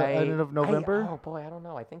the end of November? Oh boy, I don't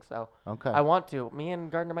know. I think so. Okay. I want to. Me and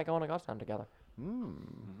Gardner might go on a ghost hunt together.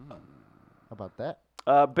 How about that?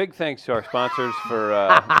 Big thanks to our sponsors for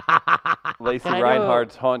Lacey Can I do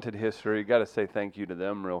Reinhardt's Haunted History. Got to say thank you to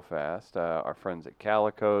them real fast. Our friends at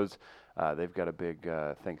Calico's. They've got a big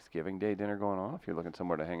Thanksgiving Day dinner going on. If you're looking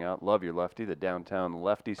somewhere to hang out, Love Your Lefty, the downtown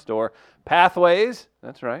Lefty store. Pathways,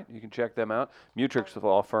 that's right. You can check them out. Mutrix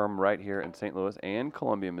Law Firm right here in St. Louis and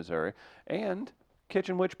Columbia, Missouri. And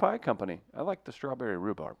Kitchen Witch Pie Company. I like the strawberry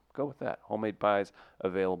rhubarb. Go with that. Homemade pies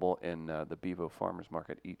available in the Bevo Farmers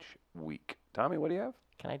Market each week. Tommy, what do you have?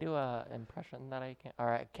 Can I do a impression that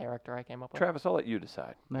or a character I came up with? Travis, I'll let you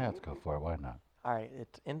decide. Yeah, let's go for it. Why not? All right,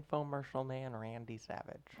 it's infomercial man Randy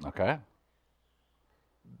Savage. Okay.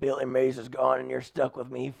 Billy Mays is gone and you're stuck with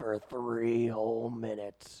me for 3 whole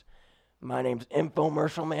minutes. My name's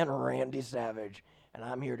infomercial man Randy Savage, and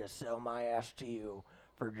I'm here to sell my ass to you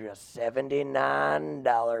for just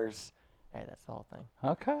 $79. Hey, that's the whole thing.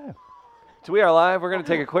 Okay. So we are live. We're going to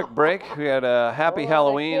take a quick break. We had a happy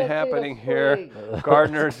Halloween happening here.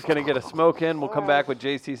 Gardner's going to get a smoke in. We'll come back with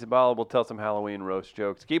JC Sabala. We'll tell some Halloween roast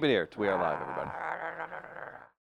jokes. Keep it here. We are live, everybody.